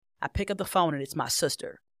I pick up the phone and it's my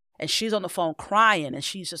sister. And she's on the phone crying. And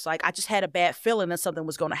she's just like, I just had a bad feeling that something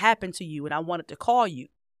was going to happen to you. And I wanted to call you.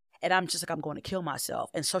 And I'm just like, I'm going to kill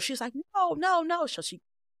myself. And so she's like, no, no, no. So she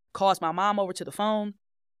calls my mom over to the phone.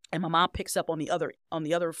 And my mom picks up on the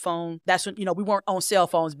other phone. That's when, we weren't on cell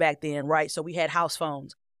phones back then, right? So we had house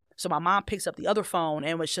phones. So my mom picks up the other phone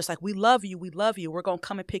and was just like, we love you. We love you. We're going to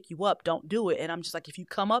come and pick you up. Don't do it. And I'm just like, if you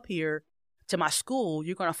come up here to my school,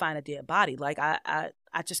 you're going to find a dead body. Like, I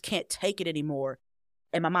just can't take it anymore.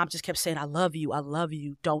 And my mom just kept saying, I love you. I love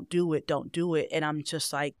you. Don't do it. Don't do it. And I'm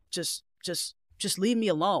just like, just leave me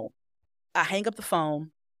alone. I hang up the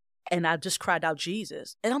phone and I just cried out,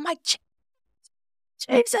 Jesus. And I'm like,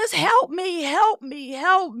 Jesus, help me, help me,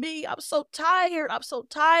 help me. I'm so tired. I'm so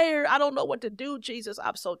tired. I don't know what to do, Jesus.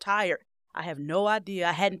 I'm so tired. I have no idea.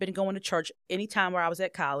 I hadn't been going to church any time where I was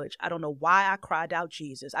at college. I don't know why I cried out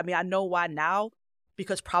Jesus. I mean, I know why now,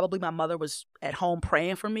 because probably my mother was at home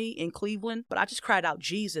praying for me in Cleveland, but I just cried out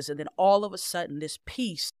Jesus. And then all of a sudden, this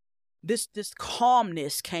peace, this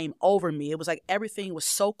calmness came over me. It was like everything was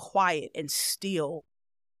so quiet and still.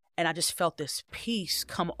 And I just felt this peace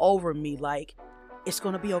come over me, like, it's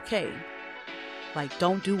going to be okay. Like,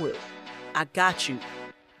 don't do it. I got you.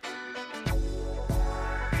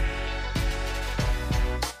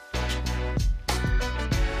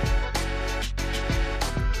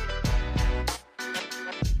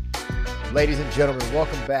 Ladies and gentlemen,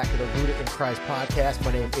 welcome back to the Rooted in Christ podcast.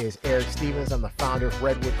 My name is Eric Stevens. I'm the founder of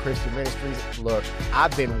Redwood Christian Ministries. Look,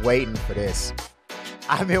 I've been waiting for this.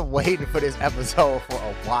 I've been waiting for this episode for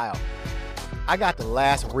a while. I got the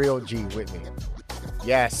last real G with me.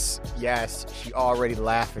 Yes, she already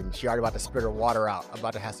laughing. She already about to spit her water out. I'm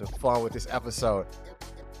about to have some fun with this episode.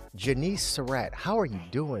 Genese Sarratt, how are you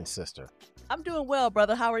doing, sister? I'm doing well,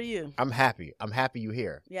 brother. How are you? I'm happy. I'm happy you're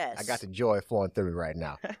here. Yes. I got the joy flowing through me right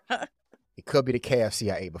now. It could be the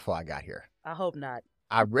KFC I ate before I got here. I hope not.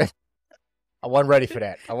 I wasn't ready for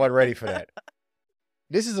that.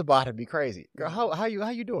 This is about to be crazy. Girl, how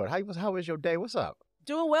you doing? How was your day? What's up?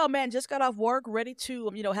 Doing well, man. Just got off work, ready to,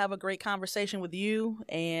 have a great conversation with you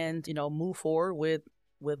and, move forward with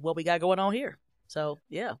what we got going on here. So,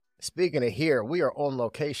 yeah. Speaking of here, we are on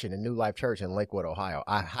location in New Life Church in Lakewood, Ohio.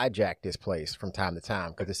 I hijack this place from time to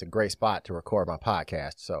time because it's a great spot to record my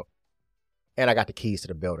podcast. So, and I got the keys to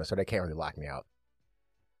the building, so they can't really lock me out.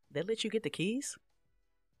 They let you get the keys?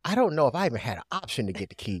 I don't know if I even had an option to get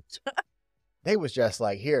the keys. They was just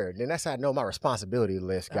like, here. Then that's how I know my responsibility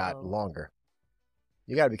list got longer.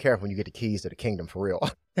 You got to be careful when you get the keys to the kingdom for real.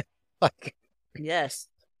 Like, yes,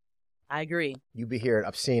 I agree. You be here at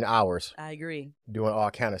obscene hours. I agree. Doing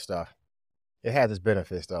all kind of stuff. It has its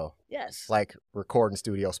benefits, though. Yes. Like recording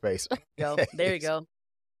studio space. There you go.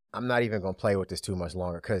 I'm not even going to play with this too much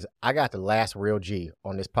longer because I got the last real G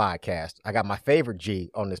on this podcast. I got my favorite G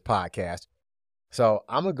on this podcast. So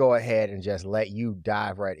I'm going to go ahead and just let you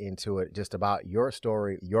dive right into it, just about your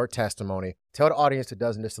story, your testimony. Tell the audience that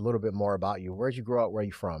doesn't just a little bit more about you. Where'd you grow up? Where are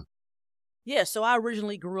you from? Yeah, so I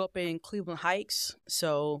originally grew up in Cleveland Heights.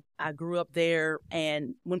 So I grew up there.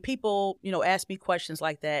 And when people, ask me questions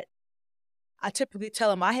like that, I typically tell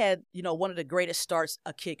them I had, one of the greatest starts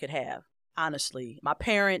a kid could have, honestly. My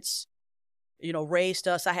parents, raised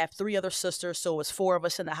us. I have 3 other sisters, so it was 4 of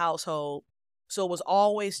us in the household. So it was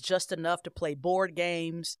always just enough to play board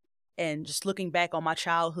games. And just looking back on my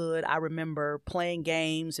childhood, I remember playing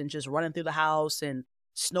games and just running through the house and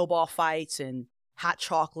snowball fights and hot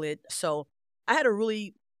chocolate. So I had a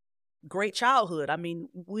really great childhood. I mean,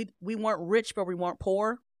 we weren't rich, but we weren't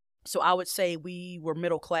poor. So I would say we were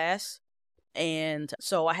middle class. And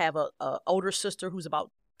so I have a older sister who's about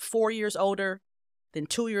 4 years older, then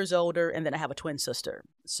 2 years older, and then I have a twin sister.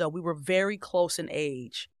 So we were very close in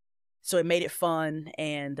age. So it made it fun.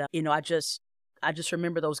 And, I just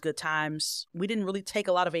remember those good times. We didn't really take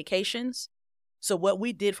a lot of vacations. So what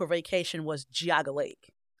we did for vacation was Geauga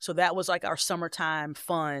Lake. So that was like our summertime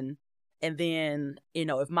fun. And then,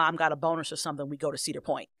 if mom got a bonus or something, we go to Cedar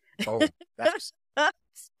Point. Oh, that's... And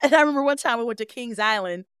I remember one time we went to Kings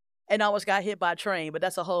Island and almost got hit by a train, but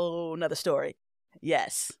that's a whole nother story.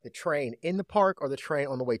 Yes. The train in the park or the train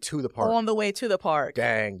on the way to the park? On the way to the park.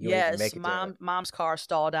 Dang. You didn't make it mom's car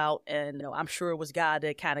stalled out, and I'm sure it was God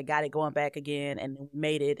that kind of got it going back again, and we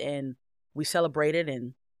made it, and we celebrated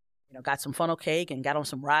and got some funnel cake and got on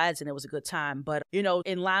some rides, and it was a good time. But in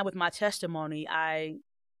line with my testimony,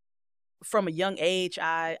 from a young age,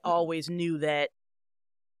 I always knew that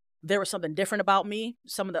there was something different about me.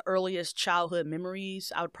 Some of the earliest childhood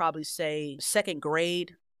memories, I would probably say 2nd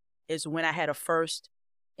grade is when I had a first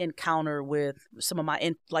encounter with some of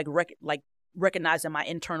my recognizing my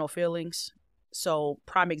internal feelings. So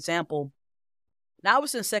prime example, Now I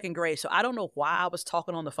was in second grade, so I don't know why I was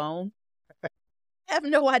talking on the phone. I have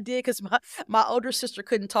no idea because my older sister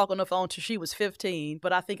couldn't talk on the phone till she was 15,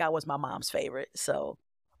 but I think I was my mom's favorite. So,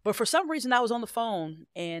 but for some reason I was on the phone,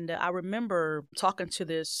 and I remember talking to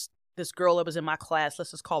this girl that was in my class.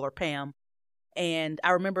 Let's just call her Pam. And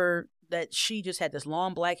I remember that she just had this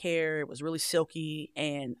long black hair. It was really silky,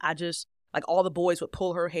 and I just like all the boys would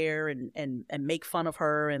pull her hair and make fun of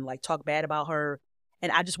her and like talk bad about her, and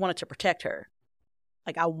I just wanted to protect her.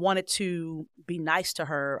 Like I wanted to be nice to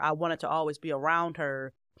her. I wanted to always be around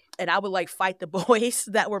her. And I would like fight the boys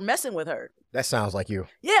that were messing with her. That sounds like you.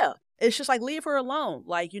 Yeah. It's just like, leave her alone.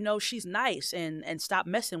 Like, she's nice and stop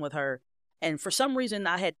messing with her. And for some reason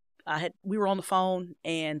we were on the phone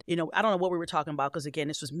and, I don't know what we were talking about. Cause again,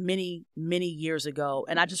 this was many, many years ago.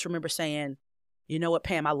 And I just remember saying, you know what,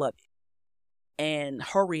 Pam, I love you. And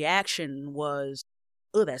her reaction was,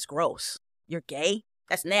 oh, that's gross. You're gay?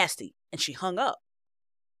 That's nasty. And she hung up.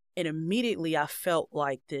 And immediately I felt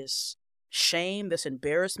like this shame, this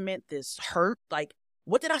embarrassment, this hurt. Like,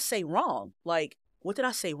 what did I say wrong? Like, what did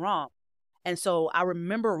I say wrong? And so I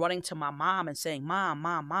remember running to my mom and saying,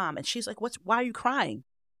 Mom. And she's like, why are you crying?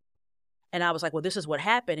 And I was like, well, this is what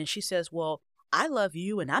happened. And she says, well, I love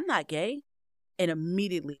you and I'm not gay. And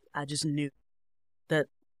immediately I just knew that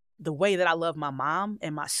the way that I love my mom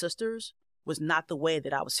and my sisters was not the way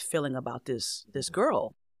that I was feeling about this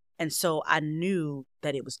girl. And so I knew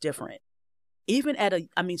that it was different. Even at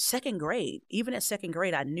second grade,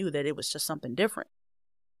 I knew that it was just something different.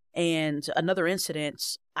 And another incident,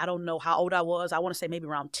 I don't know how old I was. I want to say maybe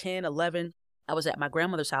around 10, 11. I was at my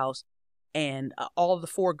grandmother's house and all of the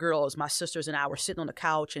 4 girls, my sisters and I were sitting on the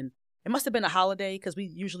couch, and it must have been a holiday because we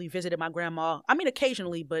usually visited my grandma. I mean,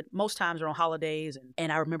 occasionally, but most times are on holidays.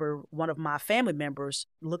 And I remember one of my family members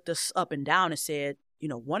looked us up and down and said,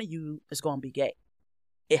 one of you is going to be gay.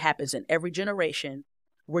 It happens in every generation.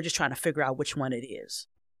 We're just trying to figure out which one it is.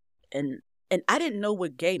 And I didn't know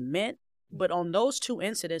what gay meant, but on those 2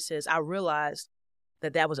 incidences, I realized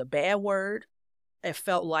that was a bad word. It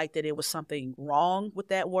felt like that it was something wrong with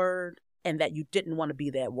that word and that you didn't want to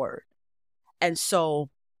be that word. And so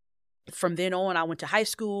from then on, I went to high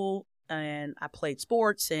school and I played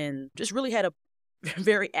sports and just really had a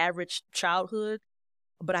very average childhood.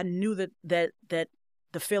 But I knew that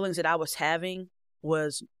the feelings that I was having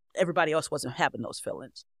was everybody else wasn't having those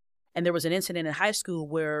feelings. And there was an incident in high school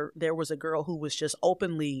where there was a girl who was just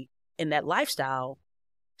openly in that lifestyle,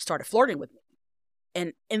 started flirting with me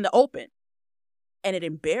and in the open. And it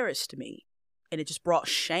embarrassed me and it just brought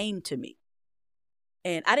shame to me.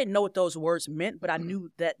 And I didn't know what those words meant, but I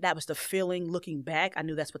knew that was the feeling. Looking back, I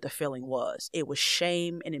knew that's what the feeling was. It was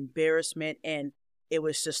shame and embarrassment. And it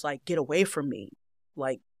was just like, get away from me.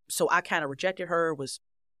 Like, so I kind of rejected her,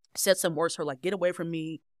 said some words to her, like, get away from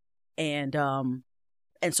me. And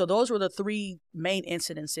so those were the 3 main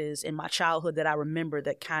incidences in my childhood that I remember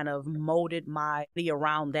that kind of molded my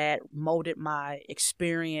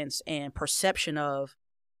experience and perception of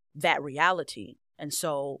that reality. And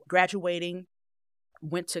so graduating,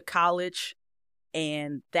 went to college,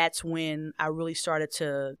 and that's when I really started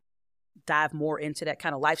to dive more into that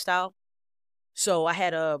kind of lifestyle. So I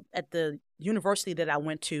had at the university that I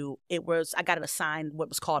went to, I got assigned what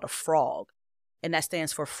was called a FROG, and that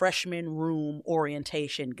stands for Freshman Room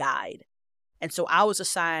Orientation Guide. And so I was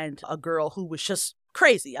assigned a girl who was just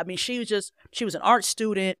crazy. I mean, she was an art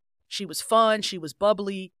student. She was fun. She was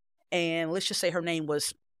bubbly. And let's just say her name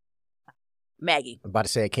was Maggie. I'm about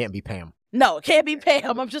to say it can't be Pam. No, it can't be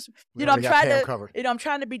Pam. I'm just, I'm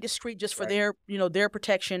trying to be discreet just for right. their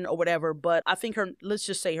protection or whatever. But I think let's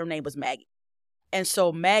just say her name was Maggie. And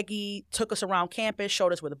so Maggie took us around campus,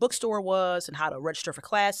 showed us where the bookstore was and how to register for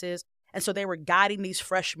classes. And so they were guiding these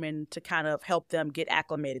freshmen to kind of help them get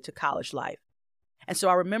acclimated to college life. And so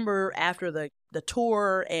I remember after the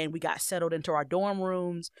tour and we got settled into our dorm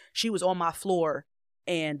rooms, she was on my floor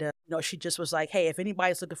and, she just was like, hey, if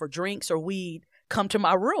anybody's looking for drinks or weed, come to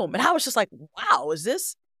my room. And I was just like, wow, is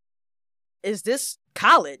this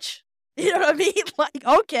college? You know what I mean? Like,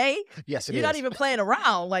 okay. Yes, it is. You're not even playing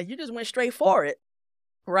around. Like, you just went straight for it.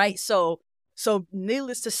 Right. So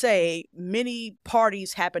needless to say, many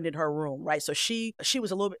parties happened in her room. Right. So she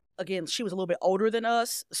was a little bit older than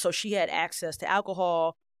us. So she had access to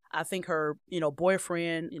alcohol. I think her,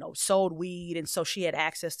 boyfriend, sold weed. And so she had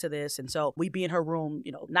access to this. And so we'd be in her room,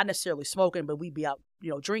 not necessarily smoking, but we'd be out,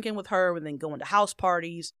 drinking with her and then going to house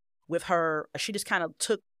parties with her. She just kind of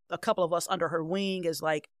took a couple of us under her wing as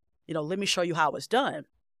like, let me show you how it's done.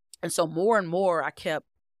 And so more and more I kept,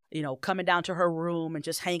 coming down to her room and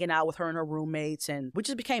just hanging out with her and her roommates. And we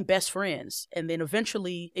just became best friends. And then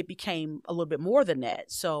eventually it became a little bit more than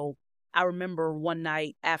that. So I remember one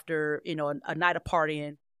night after, a night of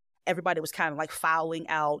partying, everybody was kind of like filing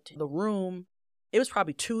out the room. It was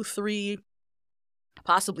probably 2, 3,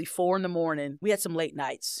 possibly 4 in the morning. We had some late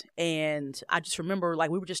nights. And I just remember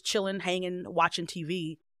like we were just chilling, hanging, watching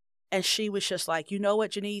TV. And she was just like, you know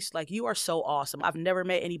what, Genese, like you are so awesome. I've never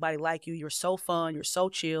met anybody like you. You're so fun. You're so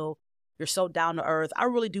chill. You're so down to earth. I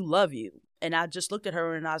really do love you. And I just looked at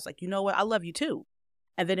her and I was like, you know what? I love you too.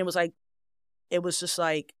 And then it was just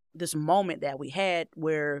like this moment that we had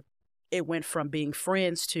where it went from being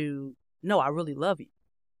friends to, no, I really love you.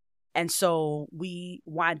 And so we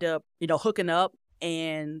wind up, hooking up,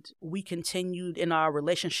 and we continued in our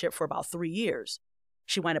relationship for about 3 years.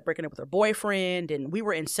 She wound up breaking up with her boyfriend, and we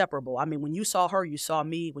were inseparable. I mean, when you saw her, you saw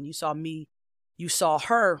me. When you saw me, you saw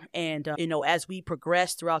her. And, as we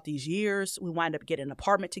progressed throughout these years, we wind up getting an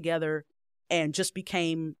apartment together and just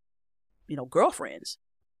became, girlfriends.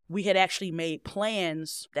 We had actually made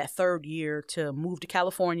plans that 3rd year to move to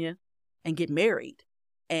California and get married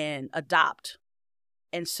and adopt.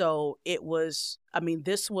 And so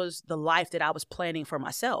this was the life that I was planning for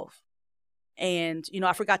myself. And,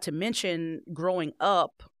 I forgot to mention growing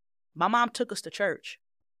up, my mom took us to church,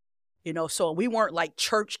 so we weren't like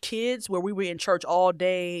church kids where we were in church all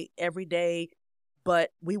day, every day,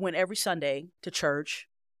 but we went every Sunday to church.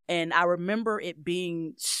 And I remember it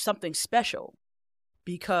being something special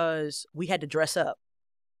because we had to dress up.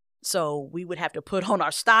 So we would have to put on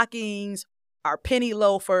our stockings, our penny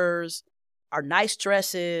loafers, our nice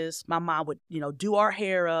dresses. My mom would, do our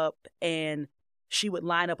hair up, and she would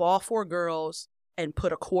line up all 4 girls and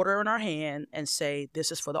put a quarter in our hand and say,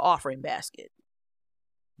 this is for the offering basket.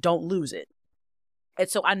 Don't lose it. And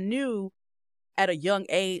so I knew at a young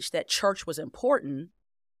age that church was important,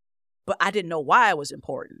 but I didn't know why it was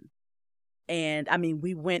important. And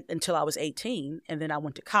we went until I was 18, and then I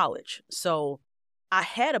went to college. So I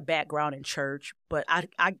had a background in church, but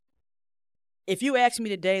I if you ask me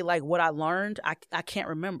today, like what I learned, I can't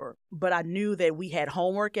remember. But I knew that we had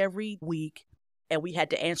homework every week, and we had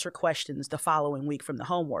to answer questions the following week from the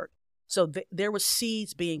homework. So there was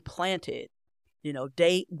seeds being planted,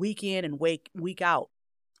 week in and week out.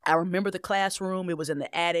 I remember the classroom. It was in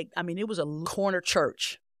the attic. It was a corner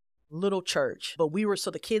church, little church, but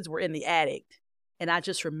the kids were in the attic. And I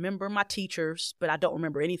just remember my teachers, but I don't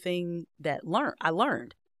remember anything that I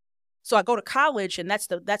learned. So I go to college, and that's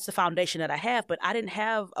the foundation that I have, but I didn't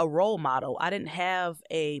have a role model. I didn't have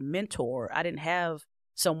a mentor. I didn't have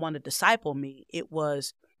someone to disciple me. It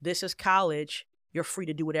was, this is college. You're free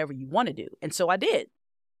to do whatever you want to do. And so I did.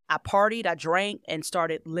 I partied, I drank, and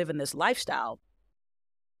started living this lifestyle.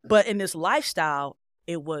 But in this lifestyle,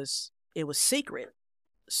 it was secret.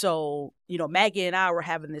 So, Maggie and I were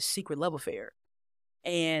having this secret love affair.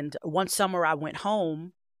 And one summer I went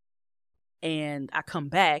home, and I come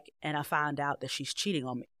back and I find out that she's cheating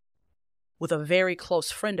on me with a very close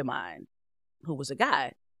friend of mine who was a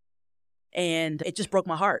guy. And it just broke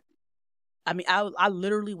my heart. I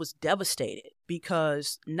literally was devastated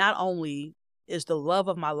because not only is the love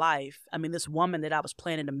of my life, this woman that I was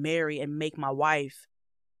planning to marry and make my wife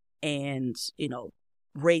and,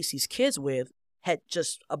 raise these kids with, had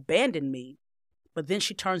just abandoned me. But then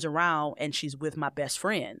she turns around and she's with my best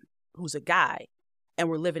friend, who's a guy, and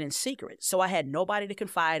we're living in secret. So I had nobody to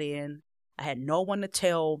confide in. I had no one to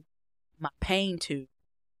tell my pain to.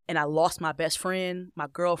 And I lost my best friend, my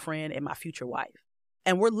girlfriend, and my future wife.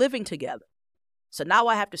 And we're living together. So now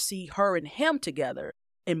I have to see her and him together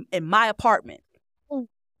in my apartment.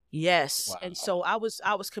 Yes. Wow. And so I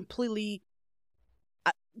was completely,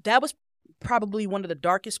 that was probably one of the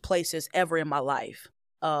darkest places ever in my life,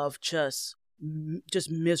 of just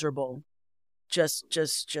miserable,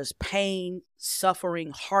 just pain,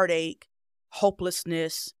 suffering, heartache,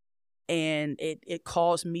 hopelessness. And it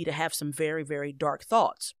caused me to have some very, very dark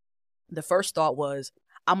thoughts. The first thought was,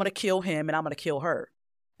 I'm going to kill him and I'm going to kill her.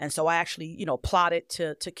 And so I actually, plotted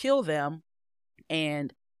to kill them.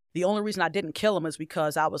 And the only reason I didn't kill him is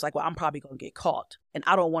because I was like, well, I'm probably going to get caught and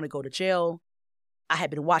I don't want to go to jail. I had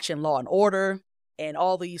been watching Law and Order and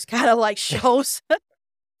all these kind of like shows.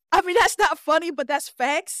 That's not funny, but that's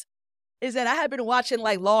facts. Is that I had been watching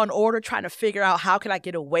like Law and Order, trying to figure out how can I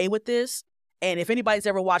get away with this. And if anybody's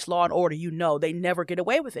ever watched Law and Order, they never get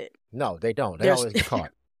away with it. No, they don't. They always get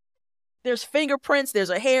caught. There's fingerprints,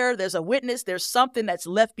 there's a hair, there's a witness, there's something that's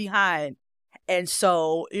left behind. And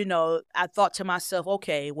so, I thought to myself,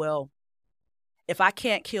 okay, well, if I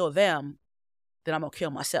can't kill them, then I'm going to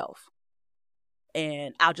kill myself.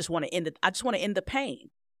 And I just want to end the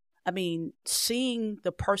pain. Seeing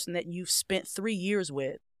the person that you've spent 3 years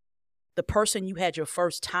with, the person you had your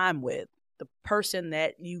first time with, the person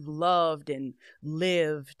that you loved and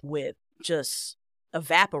lived with just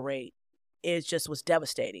evaporate, it just was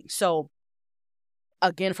devastating. So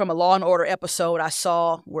again, from a Law and Order episode, I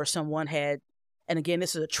saw where someone had, and again,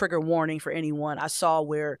 this is a trigger warning for anyone, I saw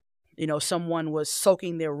where, someone was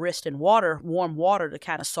soaking their wrist in water, warm water, to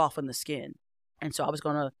kind of soften the skin. And so I was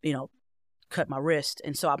going to, cut my wrist.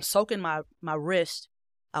 And so I'm soaking my wrist.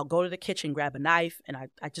 I'll go to the kitchen, grab a knife, and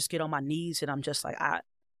I just get on my knees, and I'm just like,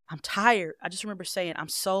 I'm tired. I just remember saying, I'm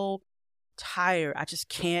so tired. I just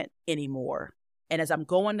can't anymore. And as I'm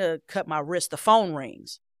going to cut my wrist, the phone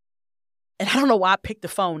rings. And I don't know why I picked the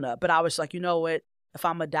phone up, but I was like, you know what? If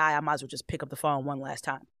I'm going to die, I might as well just pick up the phone one last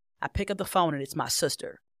time. I pick up the phone, and it's my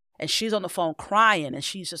sister. And she's on the phone crying, and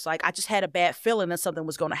she's just like, I just had a bad feeling that something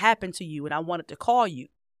was going to happen to you, and I wanted to call you.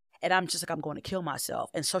 And I'm just like, I'm going to kill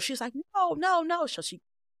myself. And so she's like, no. So she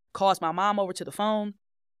calls my mom over to the phone,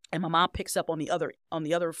 and my mom picks up on the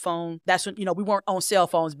other phone. That's when, we weren't on cell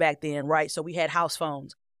phones back then, right? So we had house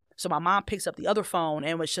phones. So my mom picks up the other phone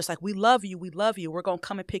and was just like, we love you. We're going to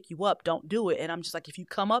come and pick you up. Don't do it. And I'm just like, if you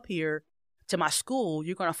come up here to my school,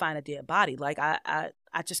 you're going to find a dead body. Like, I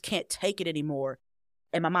just can't take it anymore.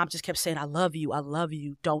 And my mom just kept saying, I love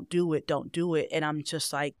you. Don't do it. And I'm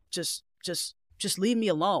just like, just leave me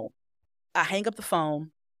alone. I hang up the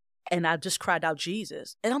phone, and I just cried out,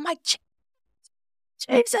 Jesus. And I'm like,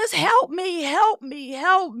 Jesus, help me.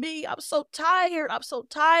 I'm so tired.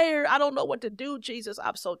 I don't know what to do, Jesus.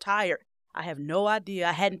 I'm so tired. I have no idea.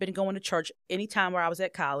 I hadn't been going to church any time where I was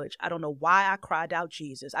at college. I don't know why I cried out,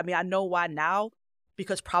 Jesus. I mean, I know why now,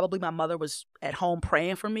 because probably my mother was at home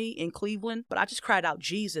praying for me in Cleveland. But I just cried out,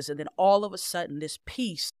 Jesus. And then all of a sudden, this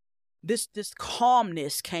peace, this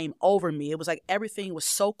calmness came over me. It was like everything was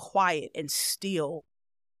so quiet and still.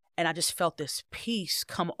 And I just felt this peace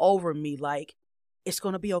come over me, like, it's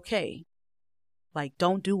going to be okay. Like,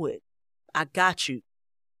 don't do it. I got you.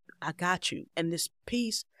 And this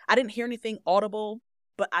peace, I didn't hear anything audible,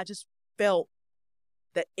 but I just felt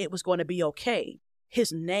that it was going to be okay.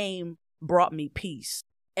 His name brought me peace.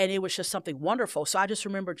 And it was just something wonderful. So I just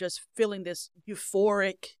remember just feeling this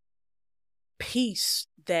euphoric peace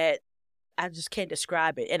that I just can't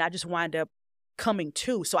describe it. And I just wind up coming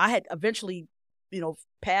to. So I had eventually,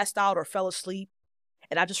 passed out or fell asleep.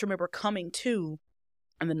 And I just remember coming to,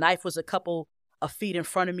 and the knife was a couple of feet in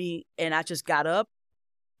front of me. And I just got up,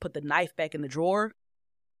 put the knife back in the drawer,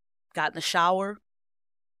 got in the shower,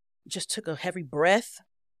 just took a heavy breath,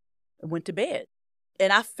 and went to bed.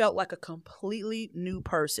 And I felt like a completely new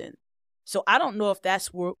person. So I don't know if that's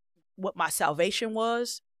what my salvation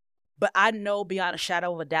was, but I know beyond a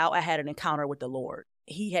shadow of a doubt, I had an encounter with the Lord.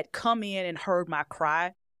 He had come in and heard my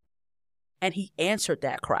cry, and he answered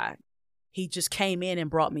that cry. He just came in and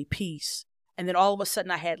brought me peace. And then all of a sudden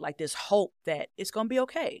I had like this hope that it's going to be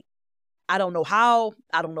okay. I don't know how,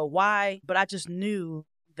 I don't know why, but I just knew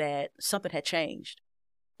that something had changed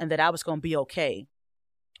and that I was going to be okay.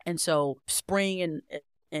 And so spring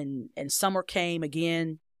and summer came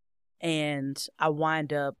again, and I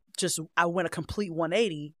went a complete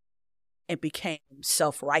 180 and became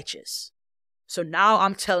self-righteous. So now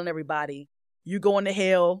I'm telling everybody, you're going to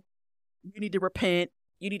hell. You need to repent.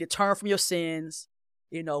 You need to turn from your sins.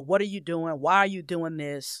 What are you doing? Why are you doing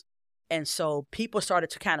this? And so people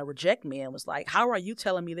started to kind of reject me and was like, how are you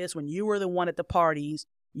telling me this when you were the one at the parties?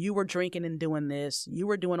 You were drinking and doing this. You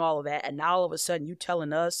were doing all of that. And now all of a sudden you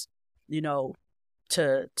telling us,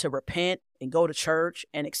 to repent and go to church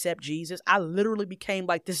and accept Jesus. I literally became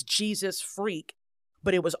like this Jesus freak,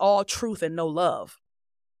 but it was all truth and no love.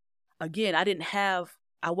 Again,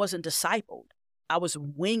 I wasn't discipled. I was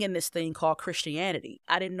winging this thing called Christianity.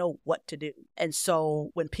 I didn't know what to do. And so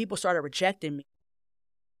when people started rejecting me,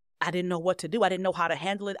 I didn't know what to do. I didn't know how to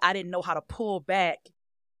handle it. I didn't know how to pull back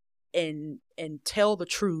and tell the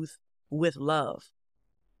truth with love.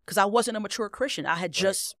 Because I wasn't a mature Christian. I had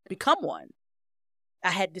just become one.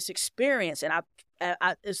 I had this experience, and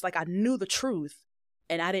I it's like I knew the truth,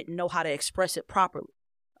 and I didn't know how to express it properly.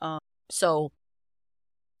 So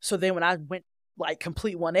then when I went like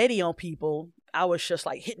complete 180 on people, I was just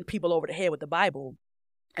like hitting people over the head with the Bible.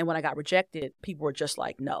 And when I got rejected, people were just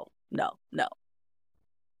like, no.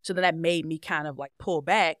 So then that made me kind of like pull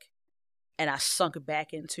back, and I sunk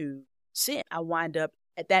back into sin. I wind up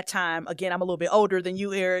at that time, again, I'm a little bit older than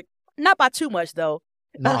you, Eric. Not by too much though.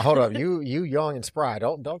 No, hold up. You young and spry.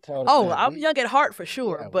 Don't tell us. Oh, that. I'm young at heart for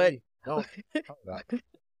sure. Yeah,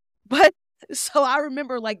 but so I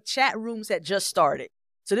remember like chat rooms had just started.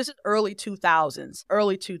 So this is early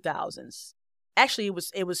 2000s. Actually,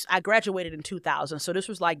 it was I graduated in 2000. So this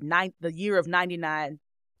was like the year of 99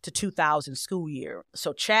 to 2000 school year.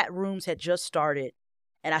 So chat rooms had just started,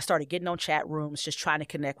 And I started getting on chat rooms, just trying to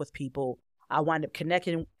connect with people. I wound up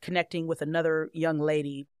connecting with another young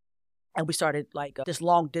lady, and we started like this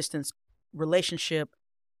long distance relationship.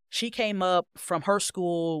 She came up from her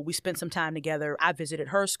school. We spent some time together. I visited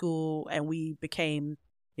her school, and we became,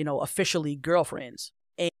 officially girlfriends.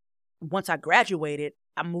 And once I graduated,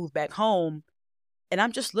 I moved back home, and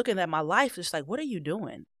I'm just looking at my life, just like, what are you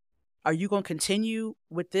doing? Are you going to continue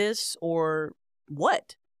with this or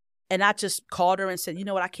what? And I just called her and said, you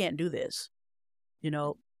know what? I can't do this.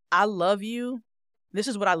 I love you. This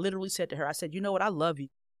is what I literally said to her. I said, you know what? I love you,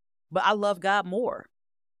 but I love God more,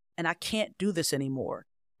 and I can't do this anymore.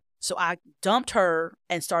 So I dumped her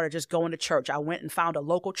and started just going to church. I went and found a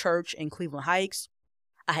local church in Cleveland Heights.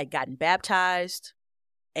 I had gotten baptized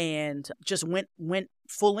and just went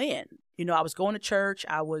full in. I was going to church.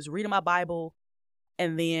 I was reading my Bible.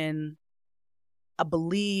 And then I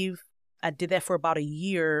believe I did that for about a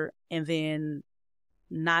year. And then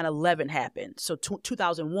 9/11 happened. So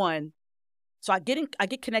 2001. So I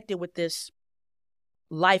get connected with this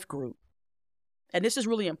life group. And this is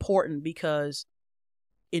really important because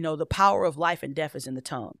the power of life and death is in the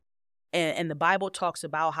tongue. And the Bible talks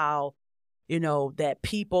about how, that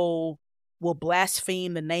people will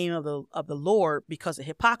blaspheme the name of the Lord because of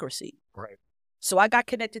hypocrisy. Right. So I got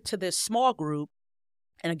connected to this small group.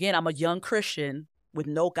 And again, I'm a young Christian with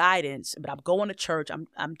no guidance, but I'm going to church.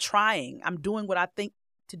 I'm trying. I'm doing what I think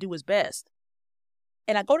to do is best.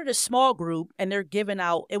 And I go to this small group, and they're giving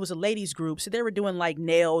out, it was a ladies group. So they were doing like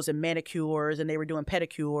nails and manicures, and they were doing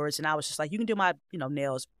pedicures. And I was just like, you can do my,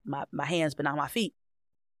 nails, my hands, but not my feet.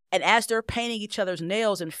 And as they're painting each other's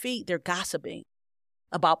nails and feet, they're gossiping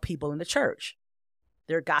about people in the church.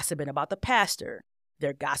 They're gossiping about the pastor.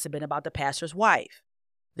 They're gossiping about the pastor's wife.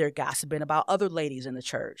 They're gossiping about other ladies in the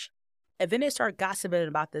church. And then they start gossiping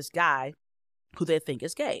about this guy who they think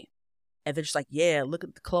is gay. And they're just like, yeah, look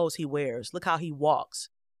at the clothes he wears. Look how he walks.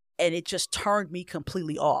 And it just turned me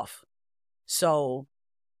completely off. So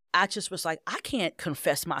I just was like, I can't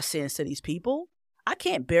confess my sins to these people. I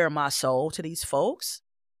can't bare my soul to these folks.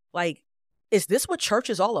 Like, is this what church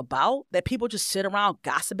is all about? That people just sit around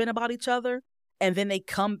gossiping about each other, and then they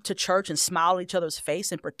come to church and smile in each other's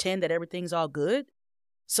face and pretend that everything's all good?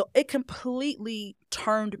 So it completely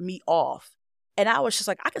turned me off. And I was just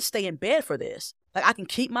like, I can stay in bed for this. Like, I can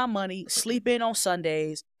keep my money, sleep in on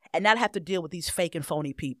Sundays, and not have to deal with these fake and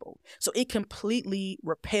phony people. So it completely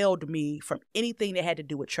repelled me from anything that had to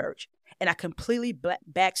do with church. And I completely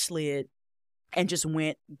backslid and just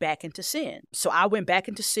went back into sin. So I went back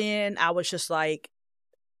into sin. I was just like,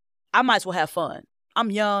 I might as well have fun.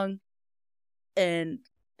 I'm young, and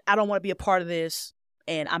I don't want to be a part of this,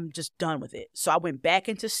 and I'm just done with it. So I went back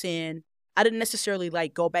into sin. I didn't necessarily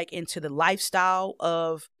like go back into the lifestyle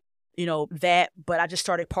of, that, but I just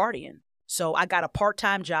started partying. So I got a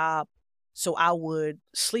part-time job. So I would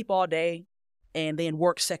sleep all day and then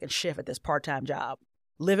work second shift at this part-time job,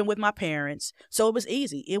 living with my parents. So it was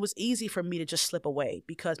easy. It was easy for me to just slip away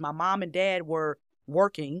because my mom and dad were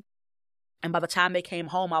working. And by the time they came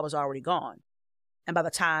home, I was already gone. And by the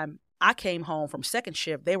time I came home from second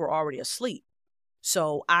shift, they were already asleep.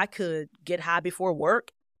 So I could get high before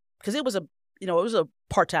work because it was a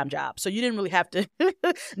part-time job. So you didn't really have to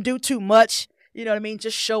do too much, you know what I mean?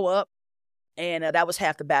 Just show up, and that was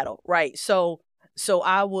half the battle, right? So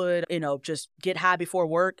I would, just get high before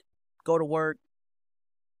work, go to work,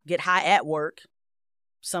 get high at work.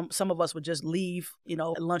 Some of us would just leave,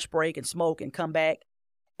 at lunch break and smoke and come back.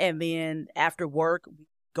 And then after work,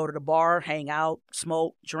 go to the bar, hang out,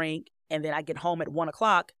 smoke, drink, and then I get home at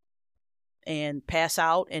 1:00 and pass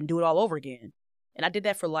out and do it all over again. And I did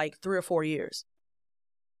that for like 3 or 4 years.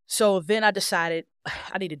 So then I decided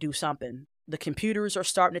I need to do something. The computers are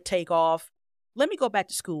starting to take off. Let me go back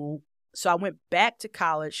to school. So I went back to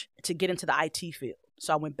college to get into the IT field.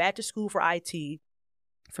 So I went back to school for IT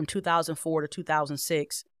from 2004 to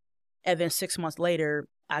 2006. And then 6 months later,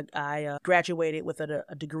 I graduated with a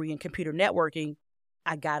degree in computer networking.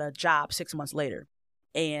 I got a job 6 months later.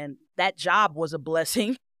 And that job was a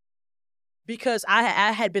blessing because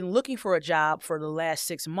I had been looking for a job for the last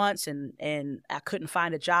 6 months and I couldn't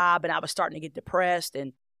find a job, and I was starting to get depressed,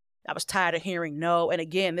 and I was tired of hearing no. And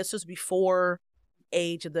again, this was before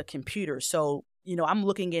age of the computer. So, I'm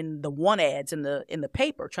looking in the want ads in the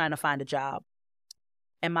paper trying to find a job.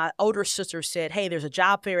 And my older sister said, hey, there's a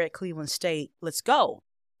job fair at Cleveland State. Let's go.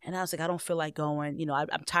 And I was like, I don't feel like going.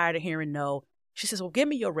 I'm tired of hearing no. She says, well, give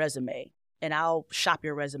me your resume and I'll shop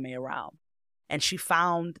your resume around. And she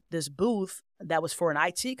found this booth that was for an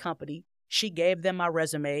IT company. She gave them my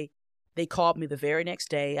resume. They called me the very next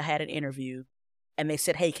day. I had an interview, and they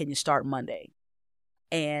said, hey, can you start Monday?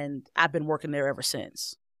 And I've been working there ever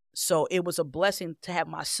since. So it was a blessing to have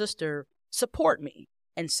my sister support me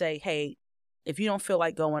and say, hey, if you don't feel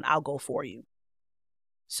like going, I'll go for you.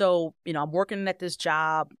 So, I'm working at this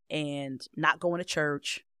job and not going to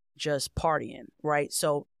church, just partying, right?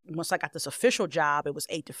 So once I got this official job, it was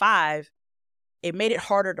 8 to 5. It made it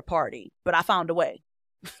harder to party, but I found a way.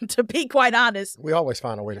 To be quite honest. We always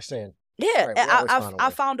find a way to sin. Yeah, Right,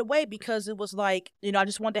 I found a way because it was like, I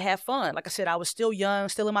just wanted to have fun. Like I said, I was still young,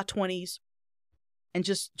 still in my 20s, and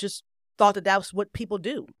just thought that was what people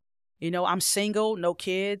do. I'm single, no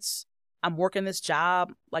kids. I'm working this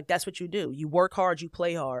job. Like, that's what you do. You work hard, you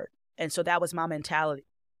play hard. And so that was my mentality.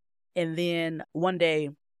 And then one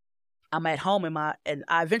day I'm at home and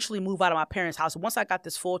I eventually moved out of my parents' house. Once I got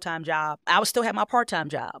this full-time job, I would still have my part-time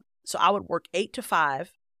job. So I would work 8 to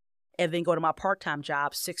 5 and then go to my part-time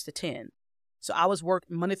job 6 to 10. So I was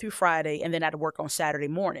working Monday through Friday, and then I had to work on Saturday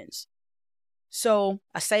mornings. So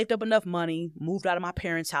I saved up enough money, moved out of my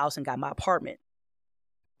parents' house and got my apartment,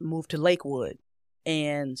 moved to Lakewood.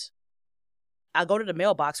 And I go to the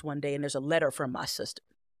mailbox one day and there's a letter from my sister.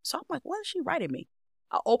 So I'm like, what is she writing me?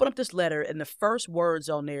 I open up this letter and the first words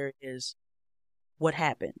on there is, what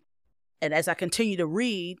happened? And as I continue to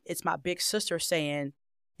read, it's my big sister saying,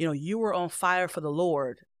 you were on fire for the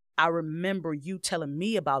Lord. I remember you telling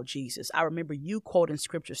me about Jesus. I remember you quoting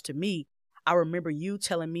scriptures to me. I remember you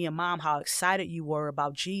telling me and Mom how excited you were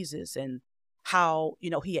about Jesus and how,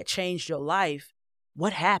 he had changed your life.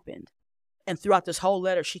 What happened? And throughout this whole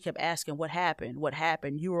letter, she kept asking, what happened? What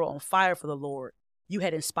happened? You were on fire for the Lord. You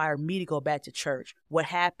had inspired me to go back to church. What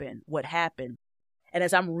happened? What happened? And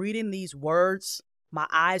as I'm reading these words, my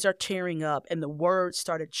eyes are tearing up and the words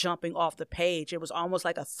started jumping off the page. It was almost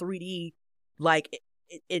like a 3D, like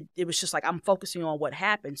it was just like I'm focusing on what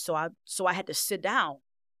happened. So I had to sit down.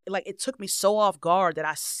 Like, it took me so off guard that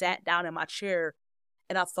I sat down in my chair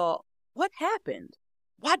and I thought, what happened?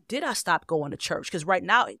 Why did I stop going to church? Because right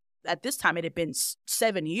now, at this time, it had been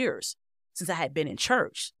 7 years since I had been in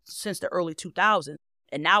church, since the early 2000s.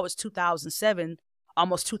 And now it's 2007,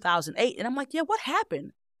 almost 2008. And I'm like, yeah, what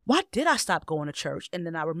happened? Why did I stop going to church? And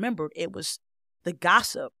then I remembered it was the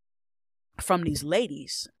gossip from these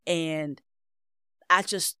ladies. And I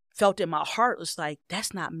just felt in my heart, it was like,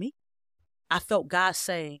 that's not me. I felt God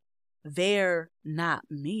saying, they're not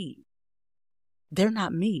me. They're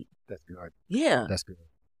not me. That's good. Yeah. That's good.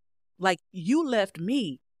 Like, you left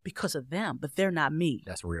me because of them, but they're not me.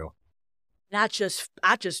 That's real. And I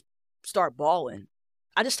just start bawling.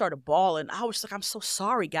 I just started bawling. I was like, I'm so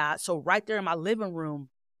sorry, God. So right there in my living room,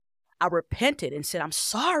 I repented and said, I'm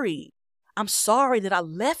sorry. I'm sorry that I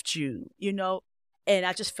left you, And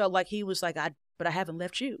I just felt like he was like, but I haven't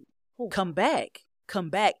left you. Come back. Come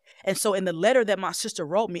back. And so in the letter that my sister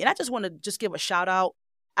wrote me, and I just want to just give a shout out.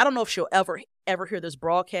 I don't know if she'll ever hear this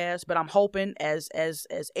broadcast, but I'm hoping as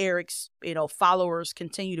Eric's, followers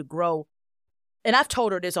continue to grow. And I've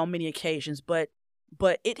told her this on many occasions, but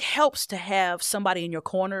it helps to have somebody in your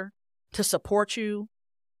corner to support you,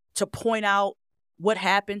 to point out what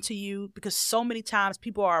happened to you, because so many times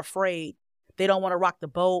people are afraid. They don't want to rock the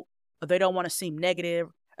boat, or they don't want to seem negative,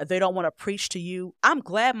 or they don't want to preach to you. I'm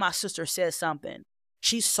glad my sister said something.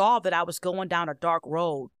 She saw that I was going down a dark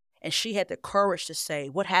road, and she had the courage to say,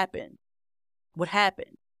 what happened? What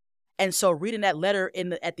happened? And so reading that letter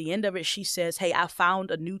at the end of it, she says, hey, I found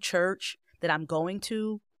a new church that I'm going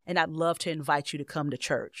to, and I'd love to invite you to come to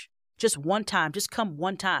church. Just one time, just come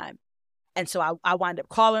one time. And so I wind up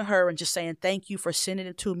calling her and just saying, thank you for sending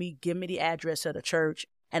it to me. Give me the address of the church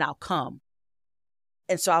and I'll come.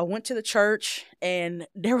 And so I went to the church and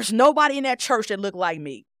there was nobody in that church that looked like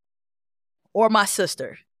me or my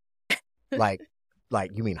sister. Like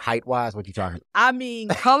you mean height wise? What you talking about? I mean,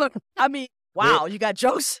 color. Wow, you got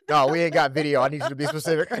jokes? No, we ain't got video. I need you to be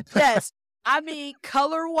specific. Yes. I mean,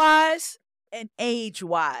 color wise and age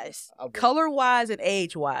wise. Okay. Color wise and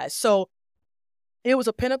age wise. So it was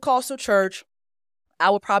a Pentecostal church. I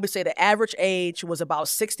would probably say the average age was about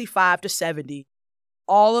 65 to 70.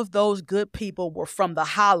 All of those good people were from the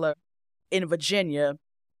holler in Virginia.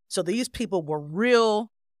 So these people were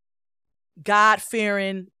real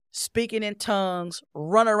God-fearing, speaking in tongues,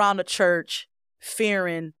 run around the church,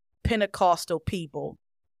 fearing Pentecostal people.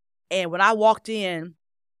 And when I walked in,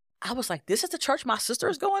 I was like, this is the church my sister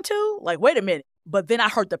is going to? Like, wait a minute. But then I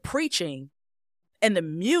heard the preaching and the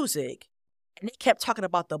music, and they kept talking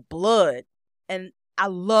about the blood. And I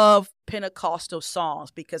love Pentecostal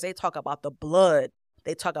songs because they talk about the blood.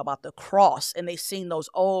 They talk about the cross, and they sing those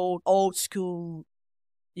old school,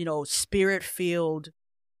 spirit-filled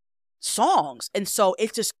songs. And so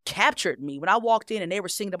it just captured me. When I walked in and they were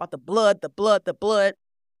singing about the blood, the blood, the blood,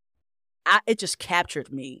 it just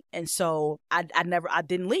captured me. And so I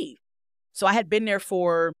didn't leave. So I had been there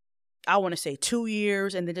for, I want to say 2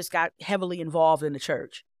 years, and then just got heavily involved in the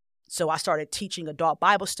church. So I started teaching adult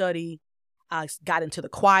Bible study. I got into the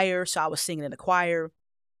choir, so I was singing in the choir.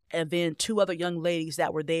 And then 2 other young ladies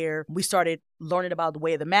that were there, we started learning about the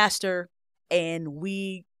way of the master, and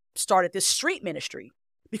we started this street ministry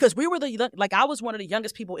because we were I was one of the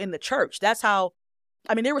youngest people in the church. That's how,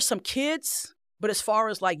 I mean, there were some kids, but as far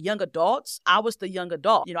as like young adults, I was the young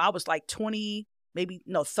adult. I was like 20,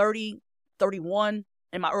 30, 31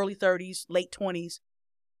 in my early 30s, late 20s.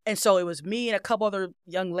 And so it was me and a couple other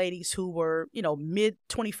young ladies who were, mid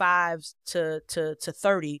 25s to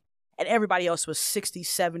 30. And everybody else was 60,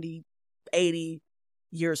 70, 80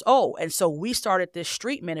 years old. And so we started this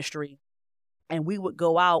street ministry, and we would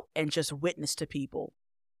go out and just witness to people.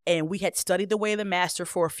 And we had studied the way of the master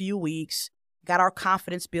for a few weeks, got our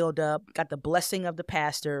confidence built up, got the blessing of the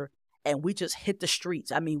pastor, and we just hit the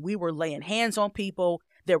streets. I mean, we were laying hands on people.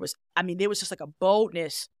 There was just like a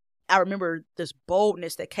boldness. I remember this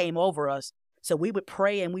boldness that came over us. So we would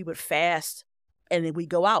pray and we would fast, and then we'd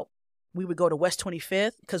go out. We would go to West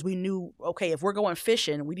 25th because we knew, okay, if we're going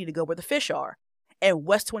fishing, we need to go where the fish are. And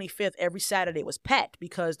West 25th every Saturday was packed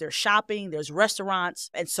because there's shopping, there's restaurants.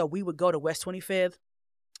 And so we would go to West 25th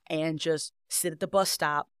and just sit at the bus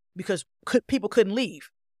stop because people couldn't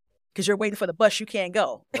leave because you're waiting for the bus. You can't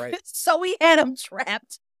go. Right. So we had them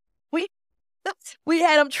trapped. We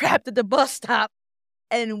had them trapped at the bus stop.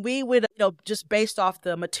 And we would, just based off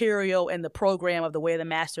the material and the program of the way of the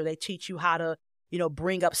master, they teach you how to,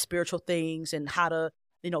 bring up spiritual things and how to,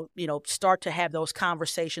 start to have those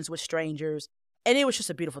conversations with strangers. And it was just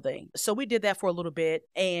a beautiful thing. So we did that for a little bit.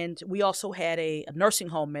 And we also had a nursing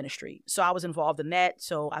home ministry. So I was involved in that.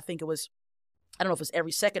 So I think it was, I don't know if it was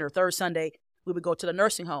every second or third Sunday, we would go to the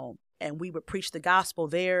nursing home and we would preach the gospel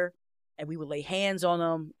there. And we would lay hands on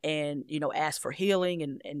them and, ask for healing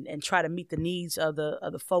and try to meet the needs of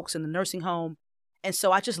the folks in the nursing home. And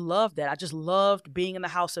so I just loved that. I just loved being in the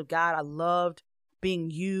house of God. I loved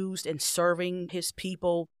being used and serving his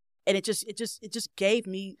people. And it just gave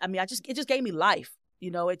me, it just gave me life.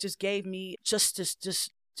 It just gave me just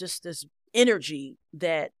this energy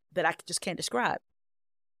that I just can't describe.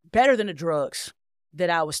 Better than the drugs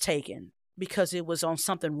that I was taking because it was on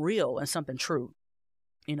something real and something true.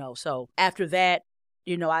 So after that,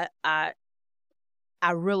 I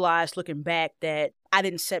realized looking back that I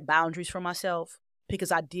didn't set boundaries for myself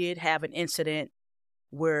because I did have an incident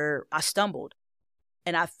where I stumbled.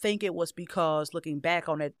 And I think it was because looking back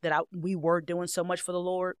on it, that we were doing so much for the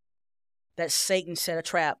Lord that Satan set a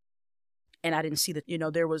trap. And I didn't see that,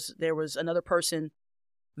 there was another person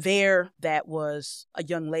there that was a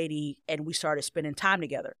young lady, and we started spending time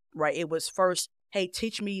together, right? It was first, hey,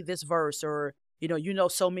 teach me this verse, or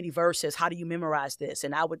so many verses. How do you memorize this?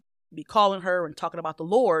 And I would be calling her and talking about the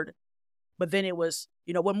Lord. But then it was,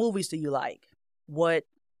 what movies do you like? What,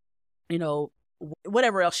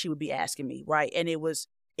 whatever else she would be asking me, right? And it was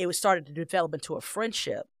started to develop into a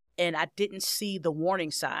friendship. And I didn't see the warning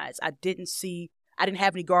signs. I didn't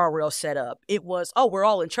have any guardrails set up. It was, oh, we're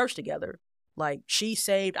all in church together. Like, she's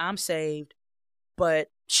saved, I'm saved. But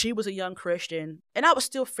she was a young Christian. And I was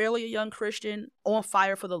still fairly a young Christian, on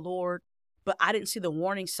fire for the Lord. But I didn't see the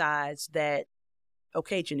warning signs that,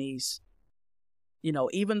 okay, Genese,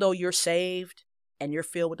 even though you're saved and you're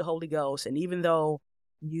filled with the Holy Ghost, and even though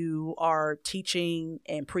you are teaching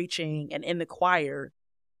and preaching and in the choir,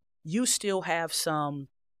 you still have some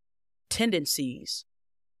tendencies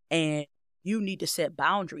and you need to set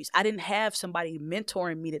boundaries. I didn't have somebody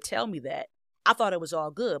mentoring me to tell me that. I thought it was all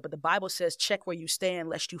good, but the Bible says, check where you stand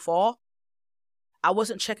lest you fall. I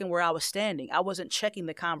wasn't checking where I was standing. I wasn't checking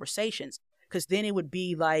the conversations. Because then it would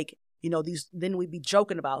be like, then we'd be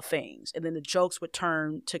joking about things. And then the jokes would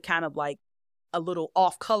turn to kind of like a little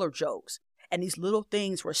off-color jokes. And these little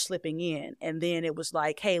things were slipping in. And then it was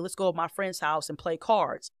like, hey, let's go to my friend's house and play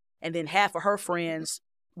cards. And then half of her friends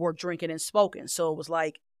were drinking and smoking. So it was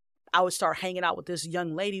like, I would start hanging out with this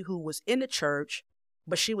young lady who was in the church,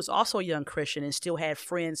 but she was also a young Christian and still had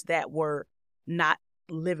friends that were not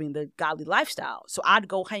living the godly lifestyle. So I'd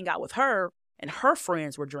go hang out with her, and her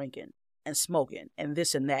friends were drinking and smoking and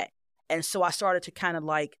this and that. And so I started to kind of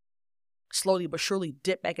like slowly but surely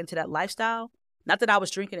dip back into that lifestyle. Not that I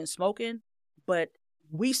was drinking and smoking, but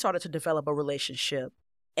we started to develop a relationship.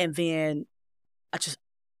 And then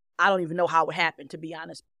I don't even know how it happened, to be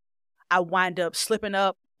honest. I wind up slipping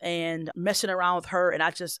up and messing around with her. And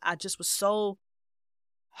I just was so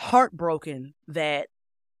heartbroken that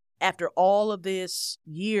after all of this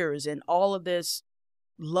years and all of this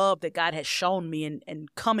love that God has shown me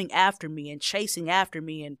and coming after me and chasing after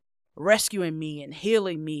me and rescuing me and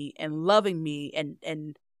healing me and loving me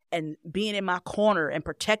and being in my corner and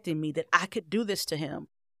protecting me, that I could do this to him.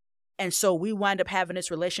 And so we wind up having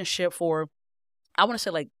this relationship for, I want to say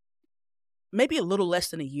like maybe a little less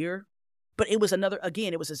than a year, but it was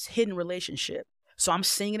it was this hidden relationship. So I'm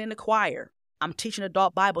singing in the choir. I'm teaching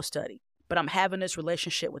adult Bible study, but I'm having this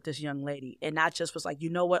relationship with this young lady. And I just was like, you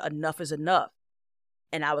know what? Enough is enough.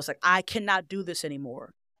 And I was like, I cannot do this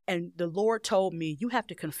anymore. And the Lord told me, you have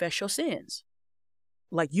to confess your sins.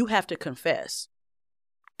 Like, you have to confess.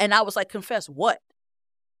 And I was like, confess what?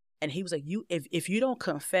 And he was like, if you don't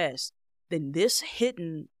confess, then this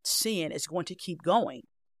hidden sin is going to keep going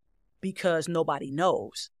because nobody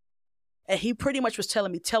knows. And he pretty much was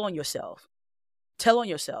telling me, tell on yourself,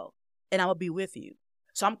 and I'm going to be with you.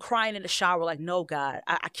 So I'm crying in the shower like, no, God,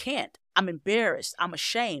 I can't. I'm embarrassed. I'm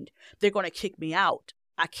ashamed. They're going to kick me out.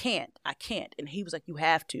 I can't. And he was like, you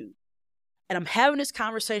have to. And I'm having this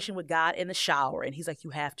conversation with God in the shower. And he's like,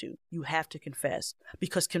 you have to confess,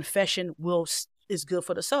 because confession is good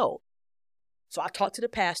for the soul. So I talked to the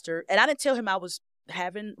pastor, and I didn't tell him I was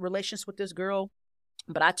having relations with this girl,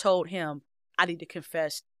 but I told him I need to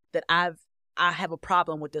confess that I have a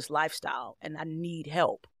problem with this lifestyle and I need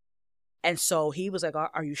help. And so he was like,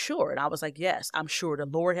 are you sure? And I was like, yes, I'm sure. The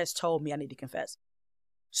Lord has told me I need to confess.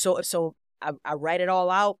 So I write it all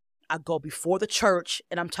out. I go before the church,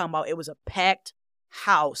 and I'm talking about, it was a packed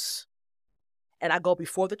house. And I go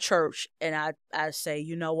before the church and I say,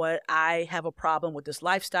 you know what? I have a problem with this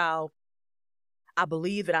lifestyle. I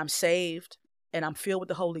believe that I'm saved and I'm filled with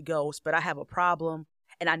the Holy Ghost, but I have a problem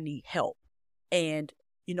and I need help. And,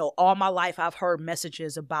 all my life I've heard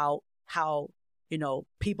messages about how,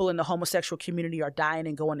 people in the homosexual community are dying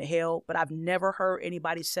and going to hell, but I've never heard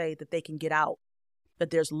anybody say that they can get out, that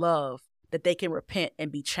there's love, that they can repent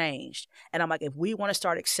and be changed. And I'm like, if we want to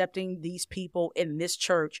start accepting these people in this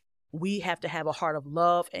church, we have to have a heart of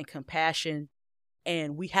love and compassion,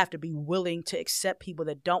 and we have to be willing to accept people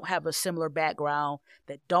that don't have a similar background,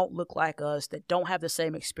 that don't look like us, that don't have the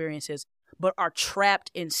same experiences, but are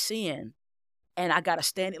trapped in sin. And I got to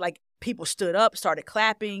stand, like, people stood up, started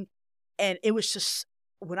clapping. And it was just,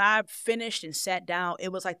 when I finished and sat down,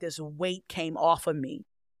 it was like this weight came off of me.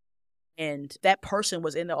 And that person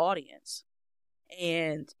was in the audience.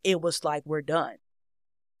 And it was like, we're done.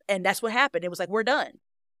 And that's what happened. It was like, we're done.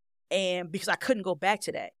 And because I couldn't go back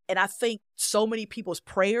to that. And I think so many people's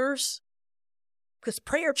prayers, because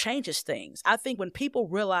prayer changes things. I think when people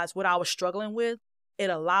realized what I was struggling with, it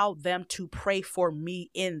allowed them to pray for me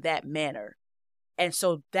in that manner. And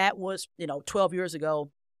so that was, 12 years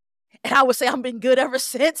ago. And I would say I've been good ever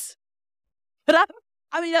since. But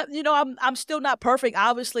I'm still not perfect,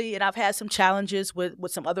 obviously. And I've had some challenges with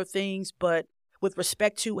some other things. But with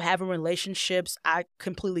respect to having relationships, I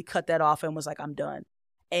completely cut that off and was like, I'm done.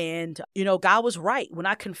 And, God was right. When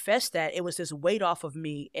I confessed that, it was this weight off of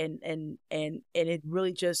me, and it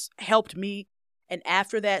really just helped me. And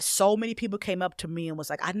after that, so many people came up to me and was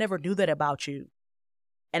like, I never knew that about you.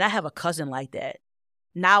 And I have a cousin like that.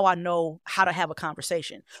 Now I know how to have a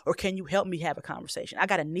conversation. Or can you help me have a conversation? I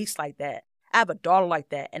got a niece like that. I have a daughter like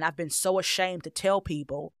that. And I've been so ashamed to tell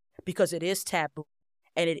people because it is taboo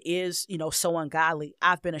and it is, so ungodly.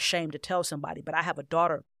 I've been ashamed to tell somebody, but I have a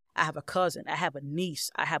daughter. I have a cousin, I have a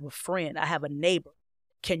niece, I have a friend, I have a neighbor.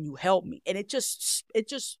 Can you help me? And it just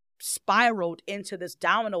spiraled into this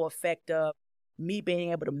domino effect of me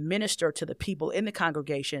being able to minister to the people in the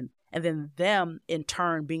congregation, and then them in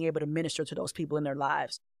turn being able to minister to those people in their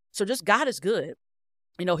lives. So just God is good.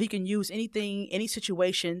 He can use anything, any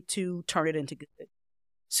situation to turn it into good.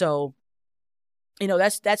 So,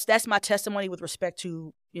 that's my testimony with respect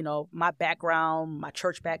to, my background, my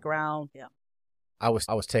church background. Yeah. I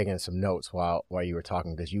was taking some notes while you were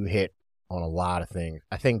talking, because you hit on a lot of things.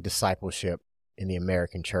 I think discipleship in the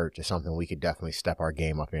American church is something we could definitely step our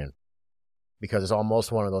game up in, because it's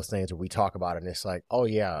almost one of those things where we talk about it and it's like, oh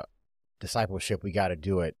yeah, discipleship, we got to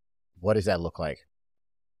do it. What does that look like?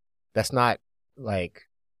 That's not like,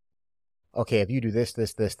 okay, if you do this,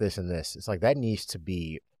 this, this, this, and this, it's like that needs to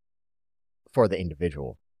be for the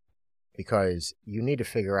individual, because you need to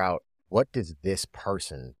figure out, what does this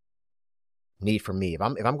person need from me? If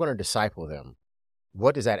I'm going to disciple them,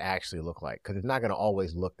 what does that actually look like? Because it's not going to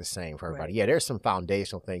always look the same for everybody. Right. Yeah, there's some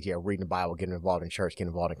foundational things. Yeah, reading the Bible, getting involved in church, getting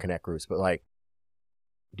involved in connect groups. But like,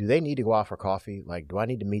 do they need to go out for coffee? Like, do I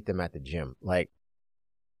need to meet them at the gym? Like,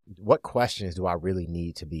 what questions do I really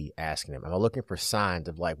need to be asking them? Am I looking for signs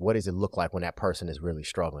of like, what does it look like when that person is really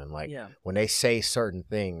struggling? Like, when they say certain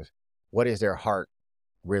things, what is their heart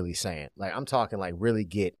really saying? Like, I'm talking like really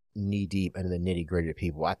get knee deep into the nitty gritty of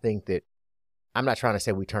people. I think that I'm not trying to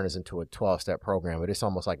say we turn this into a 12-step program, but it's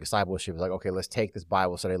almost like discipleship. It's like, okay, let's take this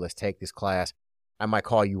Bible study, let's take this class. I might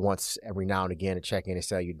call you once every now and again to check in and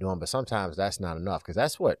see how you're doing, but sometimes that's not enough, because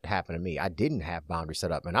that's what happened to me. I didn't have boundaries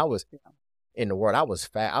set up, and I was in the Word. I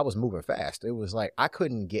was moving fast. It was like I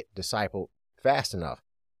couldn't get discipled fast enough.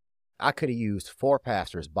 I could have used 4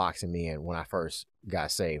 pastors boxing me in when I first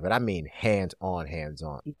got saved, but I mean hands on.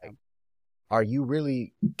 Like, are you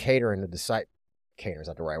really catering catering is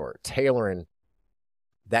not the right word, tailoring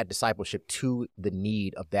that discipleship to the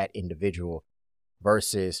need of that individual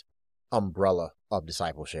versus umbrella of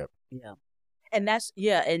discipleship? Yeah. And that's,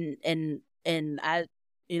 and I,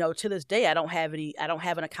 to this day, I don't have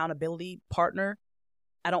an accountability partner.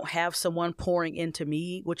 I don't have someone pouring into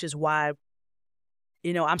me, which is why,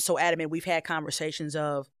 I'm so adamant. We've had conversations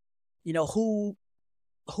of,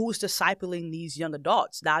 who's discipling these young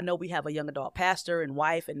adults. Now, I know we have a young adult pastor and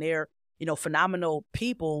wife, and they're, phenomenal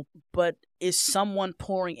people, but is someone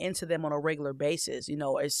pouring into them on a regular basis?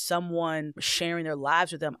 Is someone sharing their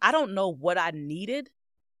lives with them? I don't know what I needed,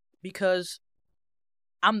 because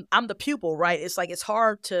I'm the pupil, right? It's like, it's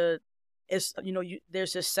hard to,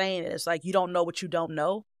 there's this saying, it's like, you don't know what you don't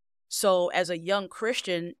know. So as a young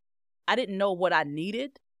Christian, I didn't know what I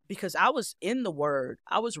needed, because I was in the Word.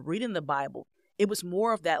 I was reading the Bible. It was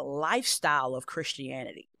more of that lifestyle of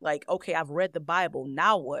Christianity. Like, okay, I've read the Bible.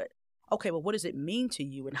 Now what? Okay, well, what does it mean to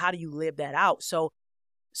you, and how do you live that out? So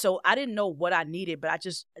I didn't know what I needed, but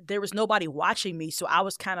there was nobody watching me. So I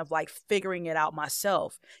was kind of like figuring it out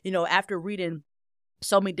myself. After reading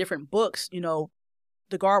so many different books, the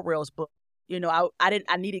guardrails book,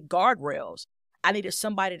 I needed guardrails. I needed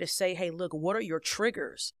somebody to say, hey, look, what are your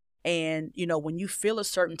triggers? And, when you feel a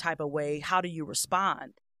certain type of way, how do you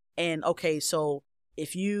respond? And okay, so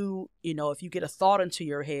if you get a thought into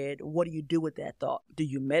your head, what do you do with that thought? Do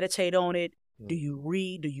you meditate on it? Do you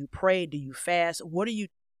read? Do you pray? Do you fast? What do you,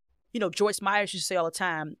 Joyce Myers used to say all the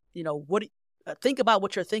time, think about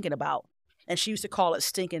what you're thinking about. And she used to call it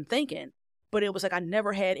stinking thinking. But it was like, I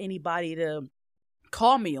never had anybody to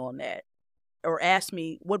call me on that or ask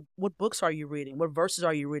me, what books are you reading? What verses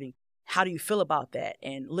are you reading? How do you feel about that?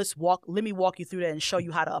 And let me walk you through that and show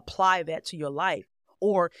you how to apply that to your life.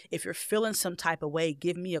 Or if you're feeling some type of way,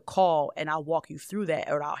 give me a call and I'll walk you through that,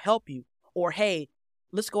 or I'll help you. Or, hey,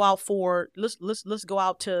 let's go out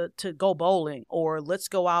to go bowling, or let's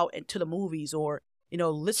go out to the movies, or,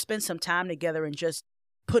 let's spend some time together and just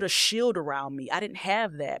put a shield around me. I didn't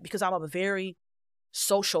have that because I'm a very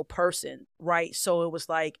social person, right? So it was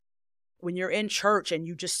like, when you're in church and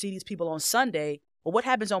you just see these people on Sunday, well, what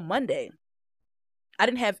happens on Monday? I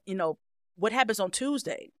didn't have, what happens on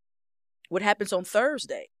Tuesday? What happens on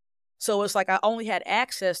Thursday? So it's like I only had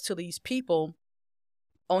access to these people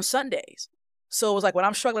on Sundays. So it was like, when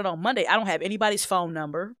I'm struggling on Monday, I don't have anybody's phone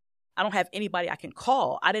number. I don't have anybody I can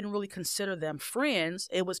call. I didn't really consider them friends.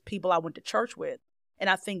 It was people I went to church with. And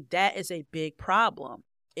I think that is a big problem.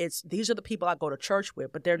 These are the people I go to church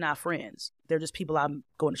with, but they're not friends. They're just people I'm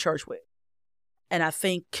going to church with. And I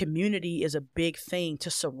think community is a big thing, to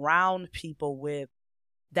surround people with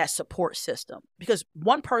that support system, because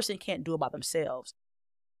one person can't do it by themselves,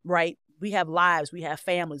 right? We have lives, we have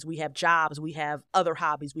families, we have jobs, we have other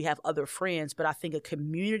hobbies, we have other friends. But I think a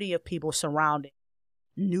community of people surrounding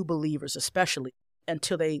new believers, especially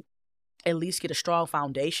until they at least get a strong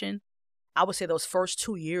foundation, I would say those first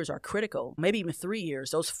 2 years are critical, maybe even 3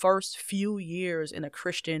 years. Those first few years in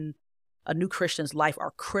a new Christian's life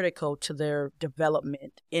are critical to their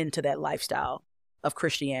development into that lifestyle of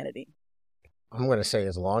Christianity. I'm going to say,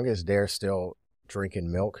 as long as they're still drinking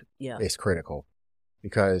milk, it's critical,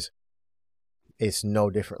 because it's no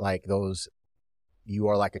different. Like you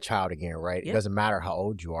are like a child again, right? Yeah. It doesn't matter how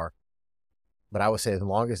old you are. But I would say, as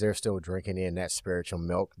long as they're still drinking in that spiritual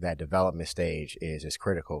milk, that development stage is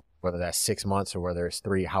critical, whether that's 6 months or whether it's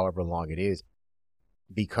 3, however long it is,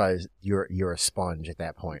 because you're a sponge at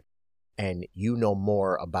that point. And you know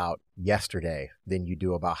more about yesterday than you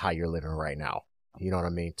do about how you're living right now. You know what I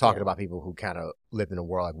mean? Talking about people who kind of lived in a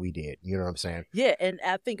world like we did. You know what I'm saying? Yeah, and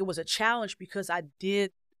I think it was a challenge because I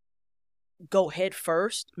did go head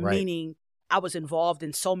first, right. Meaning I was involved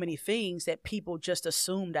in so many things that people just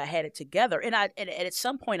assumed I had it together. And at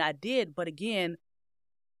some point I did, but again,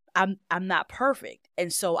 I'm not perfect.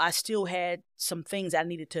 And so I still had some things I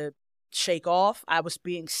needed to shake off. I was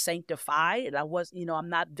being sanctified, and I was, I'm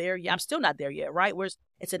not there yet. I'm still not there yet, right? Whereas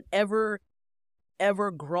it's an ever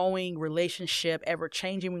growing relationship, ever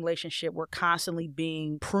changing relationship. We're constantly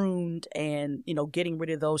being pruned and, getting rid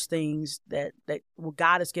of those things that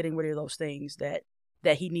God is getting rid of those things that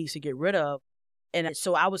he needs to get rid of. And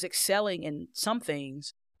so I was excelling in some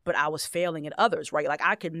things, but I was failing at others, right? Like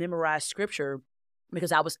I could memorize scripture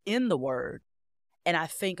because I was in the word. And I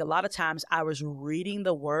think a lot of times I was reading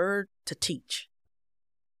the word to teach,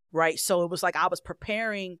 right? So it was like I was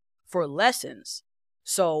preparing for lessons.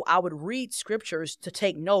 So I would read scriptures to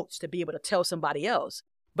take notes to be able to tell somebody else,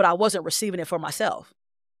 but I wasn't receiving it for myself.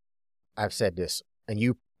 I've said this, and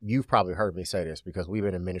you've probably heard me say this because we've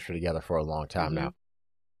been in ministry together for a long time now.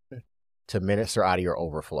 To minister out of your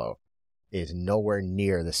overflow is nowhere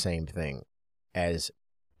near the same thing as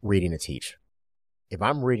reading to teach. If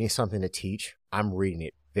I'm reading something to teach, I'm reading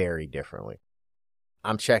it very differently.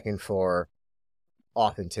 I'm checking for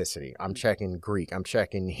authenticity. I'm checking Greek. I'm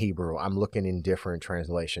checking Hebrew. I'm looking in different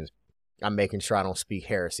translations. I'm making sure I don't speak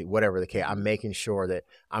heresy, whatever the case. I'm making sure that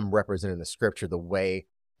I'm representing the scripture the way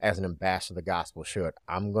as an ambassador the gospel should.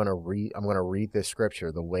 I'm going to read this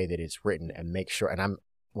scripture the way that it's written and make sure. And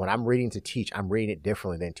when I'm reading to teach, I'm reading it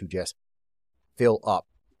differently than to just fill up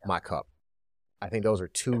my cup. I think those are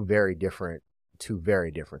two very different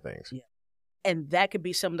things. Yeah. And that could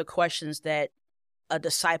be some of the questions that a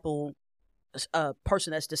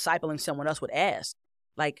person that's discipling someone else would ask.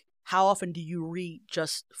 Like, how often do you read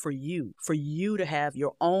just for you to have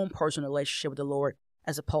your own personal relationship with the Lord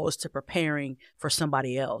as opposed to preparing for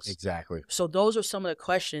somebody else? Exactly. So those are some of the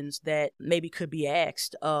questions that maybe could be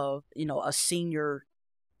asked of,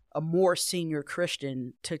 a more senior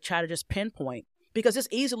Christian to try to just pinpoint, because it's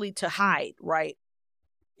easily to hide, right?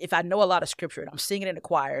 If I know a lot of scripture and I'm singing in the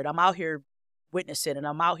choir and I'm out here witnessing and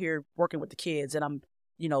I'm out here working with the kids and I'm,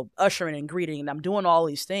 ushering and greeting and I'm doing all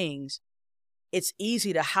these things, it's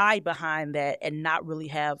easy to hide behind that and not really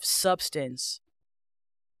have substance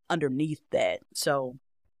underneath that. So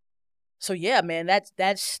yeah, man,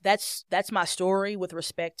 that's my story with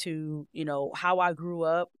respect to, how I grew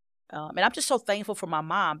up. And I'm just so thankful for my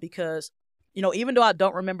mom because, even though I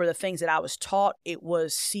don't remember the things that I was taught, it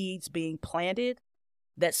was seeds being planted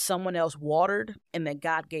that someone else watered and that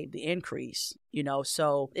God gave the increase,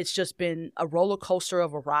 so it's just been a roller coaster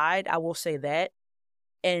of a ride. I will say that.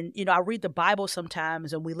 And, I read the Bible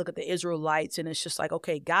sometimes and we look at the Israelites and it's just like,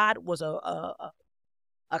 okay, God was a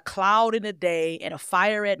cloud in the day and a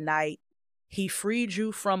fire at night. He freed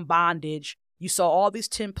you from bondage. You saw all these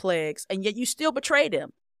 10 plagues and yet you still betrayed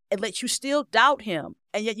him and let you still doubt him.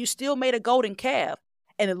 And yet you still made a golden calf.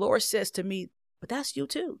 And the Lord says to me, but that's you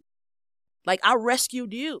too. Like, I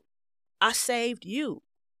rescued you. I saved you.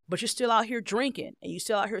 But you're still out here drinking and you're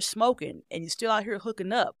still out here smoking and you're still out here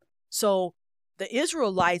hooking up. So the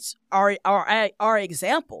Israelites are our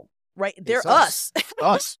example, right? They're us.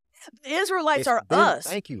 Us. The Israelites are us.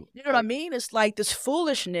 Thank you. You know what I mean? It's like this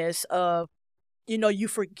foolishness of, you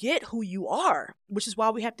forget who you are, which is why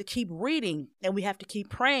we have to keep reading and we have to keep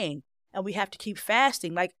praying and we have to keep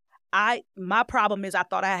fasting. Like my problem is I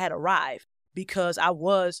thought I had arrived because I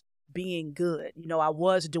was being good. I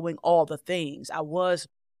was doing all the things. I was,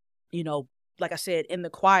 like I said, in the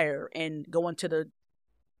choir and going to the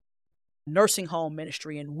nursing home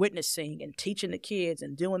ministry and witnessing and teaching the kids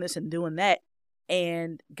and doing this and doing that.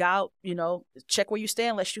 And God, check where you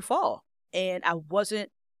stand lest you fall. And I wasn't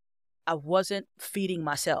feeding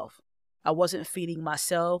myself. I wasn't feeding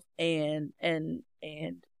myself. And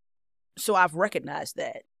so I've recognized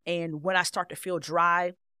that. And when I start to feel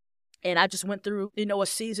dry, and I just went through, a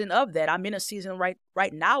season of that. I'm in a season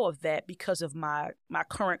right now of that because of my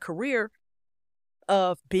current career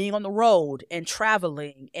of being on the road and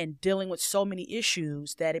traveling and dealing with so many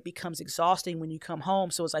issues that it becomes exhausting when you come home.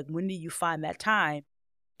 So it's like, when do you find that time?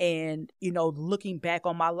 And, looking back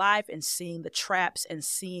on my life and seeing the traps and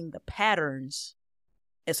seeing the patterns,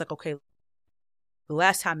 it's like, okay, the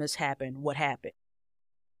last time this happened, what happened?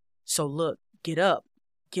 So look, get up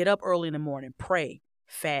early in the morning, pray,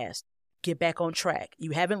 fast, get back on track.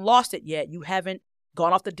 You haven't lost it yet. You haven't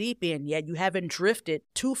gone off the deep end yet. You haven't drifted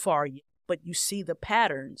too far yet, but you see the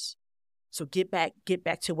patterns. So get back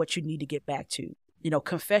to what you need to get back to.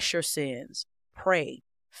 Confess your sins, pray,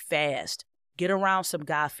 fast, get around some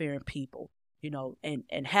God-fearing people,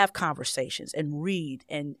 and have conversations and read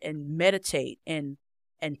and meditate and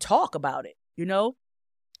talk about it,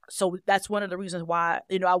 So that's one of the reasons why,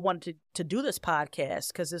 I wanted to do this podcast,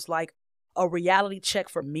 because it's like a reality check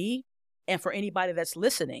for me and for anybody that's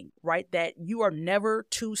listening, right? That you are never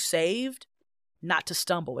too saved not to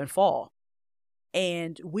stumble and fall.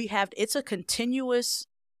 And it's a continuous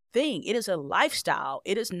thing. It is a lifestyle.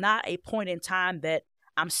 It is not a point in time that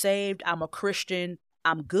I'm saved, I'm a Christian,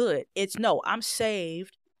 I'm good. I'm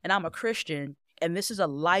saved and I'm a Christian, and this is a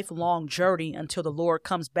lifelong journey until the Lord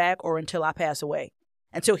comes back or until I pass away.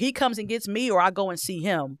 Until he comes and gets me or I go and see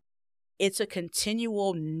him. It's a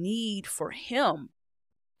continual need for him.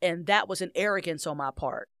 And that was an arrogance on my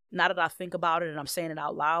part. now that I think about it and I'm saying it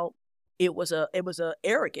out loud, it was a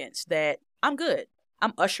arrogance that I'm good.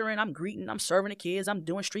 I'm ushering, I'm greeting, I'm serving the kids, I'm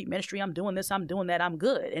doing street ministry, I'm doing this, I'm doing that, I'm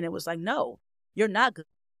good. And it was like, no, you're not good.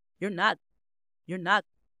 You're not,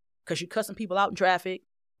 because you're cussing people out in traffic.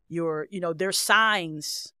 There's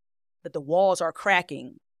signs that the walls are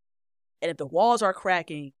cracking. And if the walls are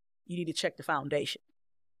cracking, you need to check the foundation.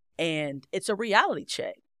 And it's a reality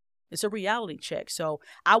check. It's a reality check. So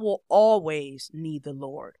I will always need the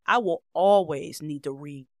Lord. I will always need to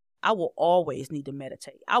read. I will always need to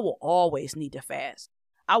meditate. I will always need to fast.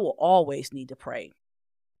 I will always need to pray.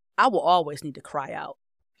 I will always need to cry out.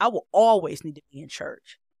 I will always need to be in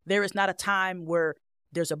church. There is not a time where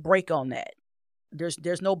there's a break on that.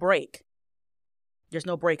 There's no break. There's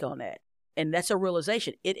no break on that. And that's a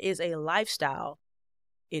realization. It is a lifestyle.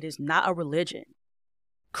 It is not a religion.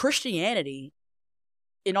 Christianity,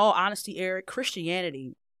 in all honesty, Eric,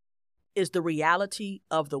 Christianity is the reality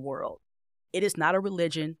of the world. It is not a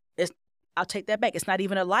religion. I'll take that back. It's not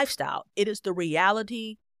even a lifestyle. It is the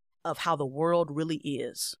reality of how the world really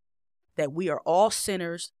is. That we are all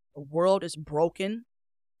sinners. The world is broken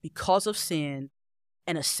because of sin,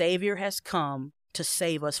 and a Savior has come to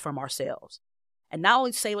save us from ourselves. And not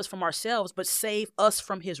only save us from ourselves, but save us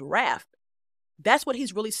from his wrath. That's what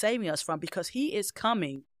he's really saving us from, because he is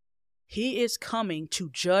coming. He is coming to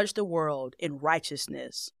judge the world in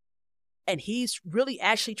righteousness. And he's really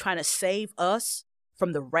actually trying to save us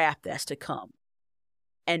from the wrath that's to come.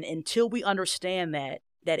 And until we understand that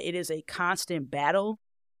it is a constant battle,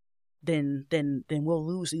 then we'll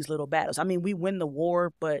lose these little battles. I mean, we win the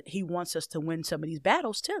war, but he wants us to win some of these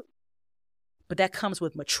battles too. But that comes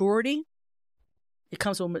with maturity. It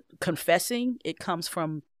comes from confessing. It comes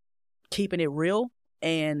from keeping it real,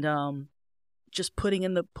 and just putting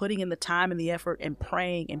in the time and the effort, and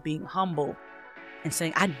praying and being humble and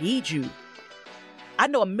saying, I need you. I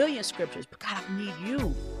know a million scriptures, but God, I need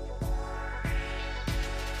you.